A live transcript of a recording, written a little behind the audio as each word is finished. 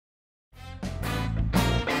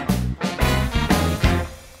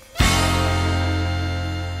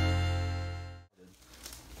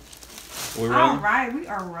We rolling? All right, we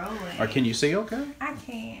are rolling. Or can you see okay? I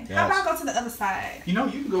can. Yes. How about I go to the other side? You know,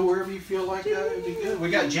 you can go wherever you feel like it'd be good. We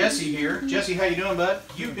got Jesse here. Jesse, how you doing, bud?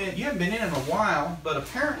 You haven't been in a while, but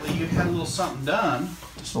apparently you had a little something done.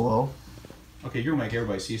 Just a little. Okay, you're gonna make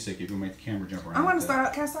everybody seasick if you make the camera jump around. I want to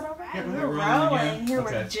start. Can I start over? Yeah, We're rolling rolling here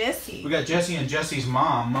okay. with Jesse. We got Jesse and Jesse's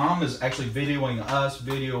mom. Mom is actually videoing us,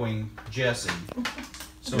 videoing Jesse.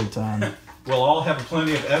 So good time. We'll all have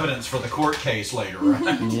plenty of evidence for the court case later,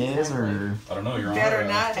 right? Yes, sir. I don't know, Your Honor. Better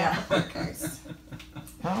not have a court case.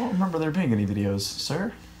 I don't remember there being any videos,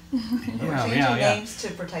 sir. Yeah. Names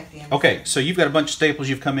to protect the innocent. Okay, so you've got a bunch of staples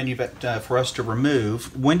you've come in you've got, for us to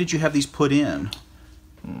remove. When did you have these put in?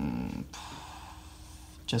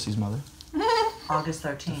 Jesse's mother. August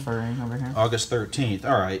 13th. Deferring over here. August 13th.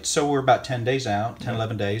 All right, so we're about 10 days out, 10,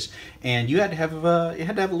 11 days, and you had to have a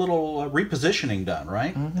little repositioning done,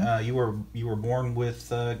 right? Mm-hmm. You were born with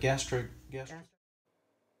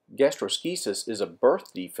Gastroschisis is a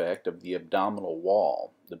birth defect of the abdominal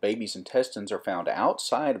wall. The baby's intestines are found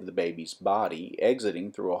outside of the baby's body,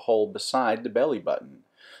 exiting through a hole beside the belly button.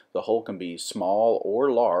 The hole can be small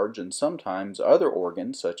or large, and sometimes other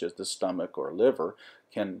organs, such as the stomach or liver,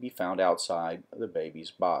 can be found outside the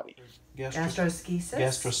baby's body. Gastroschisis.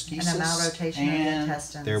 Gastroschisis. And a malrotation of the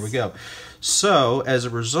intestines. There we go. So, as a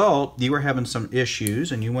result, you were having some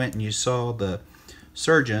issues, and you went and you saw the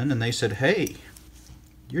surgeon, and they said, hey,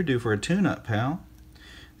 you're due for a tune-up, pal.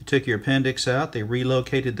 They took your appendix out. They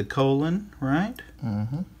relocated the colon, right?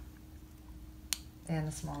 Mm-hmm. And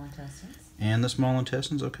the small intestines. And the small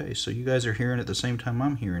intestines. Okay, so you guys are hearing it at the same time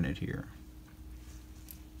I'm hearing it here.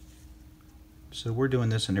 So we're doing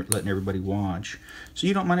this and letting everybody watch. So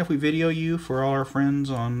you don't mind if we video you for all our friends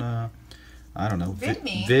on, I don't know,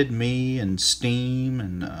 VidMe and Steam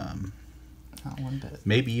and Not one bit.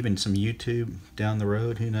 maybe even some YouTube down the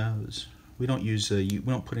road. Who knows? We don't use we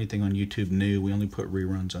don't put anything on YouTube new. We only put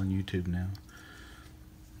reruns on YouTube now.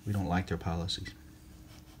 We don't like their policies.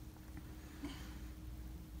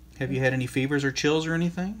 Have you had any fevers or chills or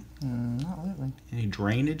anything? Not lately. Any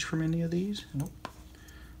drainage from any of these? Nope.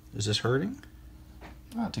 Is this hurting?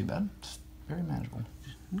 Not too bad. It's very manageable.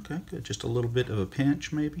 Okay, good. Just a little bit of a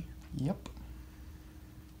pinch, maybe? Yep.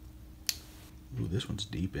 Ooh, this one's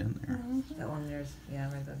deep in there. That one there's,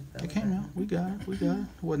 yeah, right there. It came out. We got it. We got it.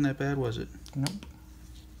 It wasn't that bad, was it? Nope.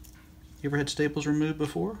 You ever had staples removed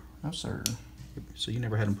before? No, sir. So you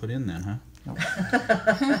never had them put in then, huh? Nope.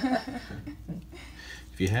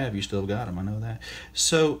 If you have, you still got them. I know that.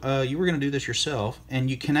 So you were going to do this yourself, and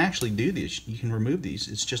you can actually do this. You can remove these.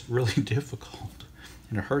 It's just really difficult,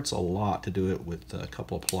 and it hurts a lot to do it with a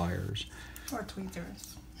couple of pliers. Or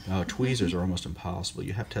tweezers. Oh, tweezers are almost impossible.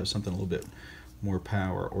 You have to have something a little bit more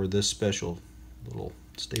power, or this special little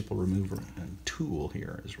staple remover and tool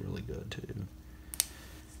here is really good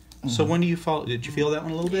too. So when do you follow? Did you feel that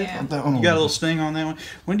one a little bit? Yeah. That one You got a little sting on that one.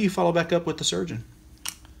 When do you follow back up with the surgeon?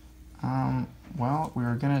 Well, we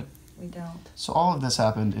were gonna. We don't. So all of this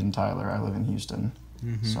happened in Tyler. I live in Houston,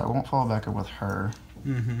 so I won't follow back up with her.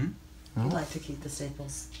 Mm-hmm. We'd like to keep the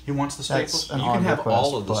staples. He wants the staples. That's an You odd can have request,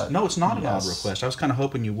 all of this. but No, it's not an odd yes. request. I was kind of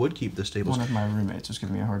hoping you would keep the staples. One of my roommates was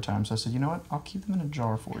giving me a hard time, so I said, you know what? I'll keep them in a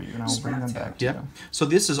jar for you, and I'll bring them back to Yep. you. So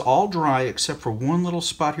this is all dry except for one little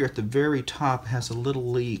spot here at the very top has a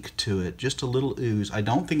little leak to it, just a little ooze. I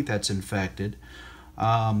don't think that's infected,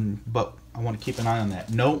 but I want to keep an eye on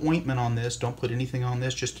that. No ointment on this. Don't put anything on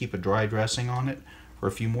this. Just keep a dry dressing on it for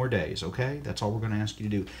a few more days, okay? That's all we're going to ask you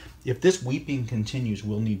to do. If this weeping continues,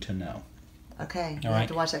 we'll need to know. Okay, you All right. have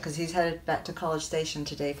to watch that because he's headed back to College Station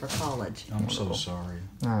today for college. I'm so sorry.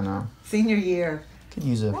 I don't know. Senior year. Could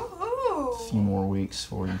use a Ooh. few more weeks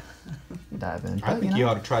before you dive in. I But, think know. you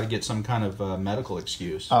ought to try to get some kind of medical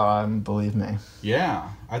excuse. Oh, believe me. Yeah,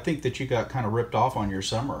 I think that you got kind of ripped off on your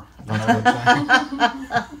summer. You know what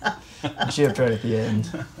I'm saying? Shift right at the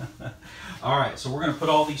end. All right, so we're going to put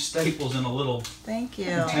all these staples in a little Thank you.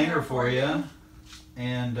 container for you.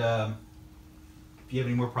 And if you have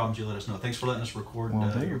any more problems, you let us know. Thanks for letting us record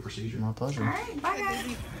your procedure. My pleasure. All right, bye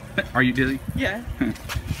guys. Are you dizzy? Yeah.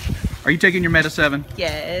 Are you taking your Meta 7?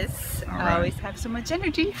 Yes. All I right. always have so much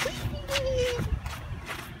energy.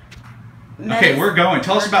 Okay, we're going.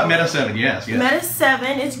 Tell us about Meta 7. Yes. Meta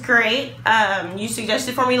 7 is great. You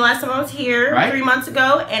suggested for me last time I was here, Right. 3 months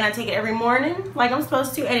ago, and I take it every morning like I'm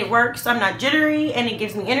supposed to, and it works. I'm not jittery, and it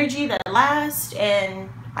gives me energy that lasts, and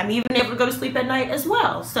I'm even able to go to sleep at night as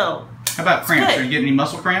well. So, How about cramps? good. Are you getting any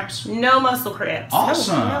muscle cramps? no muscle cramps.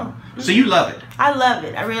 Awesome. No. So you love it. I love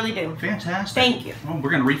it. I really do. Fantastic. Thank you. Well, we're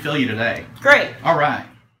going to refill you today. Great. All right.